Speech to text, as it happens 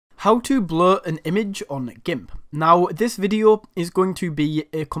How to blur an image on GIMP. Now this video is going to be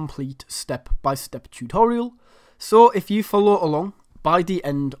a complete step-by-step tutorial, so if you follow along, by the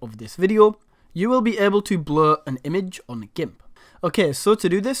end of this video, you will be able to blur an image on GIMP. Okay, so to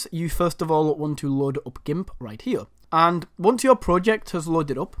do this, you first of all want to load up GIMP right here. And once your project has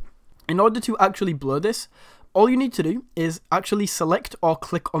loaded up, in order to actually blur this, all you need to do is actually select or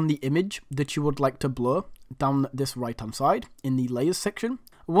click on the image that you would like to blur down this right hand side in the layers section.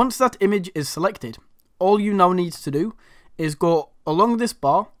 Once that image is selected, all you now need to do is go along this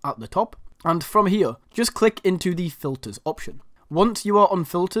bar at the top, and from here, just click into the filters option. Once you are on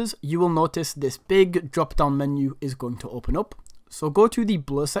filters, you will notice this big drop down menu is going to open up. So go to the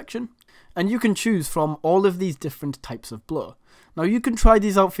blur section, and you can choose from all of these different types of blur. Now you can try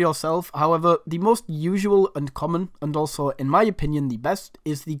these out for yourself, however, the most usual and common, and also in my opinion the best,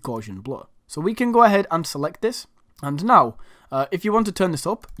 is the Gaussian blur. So we can go ahead and select this, and now, if you want to turn this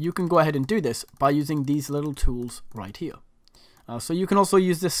up, you can go ahead and do this by using these little tools right here. So you can also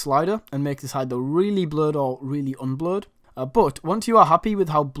use this slider and make this either really blurred or really unblurred. But once you are happy with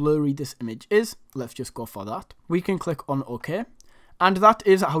how blurry this image is, let's just go for that. We can click on OK, and that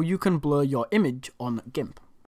is how you can blur your image on GIMP.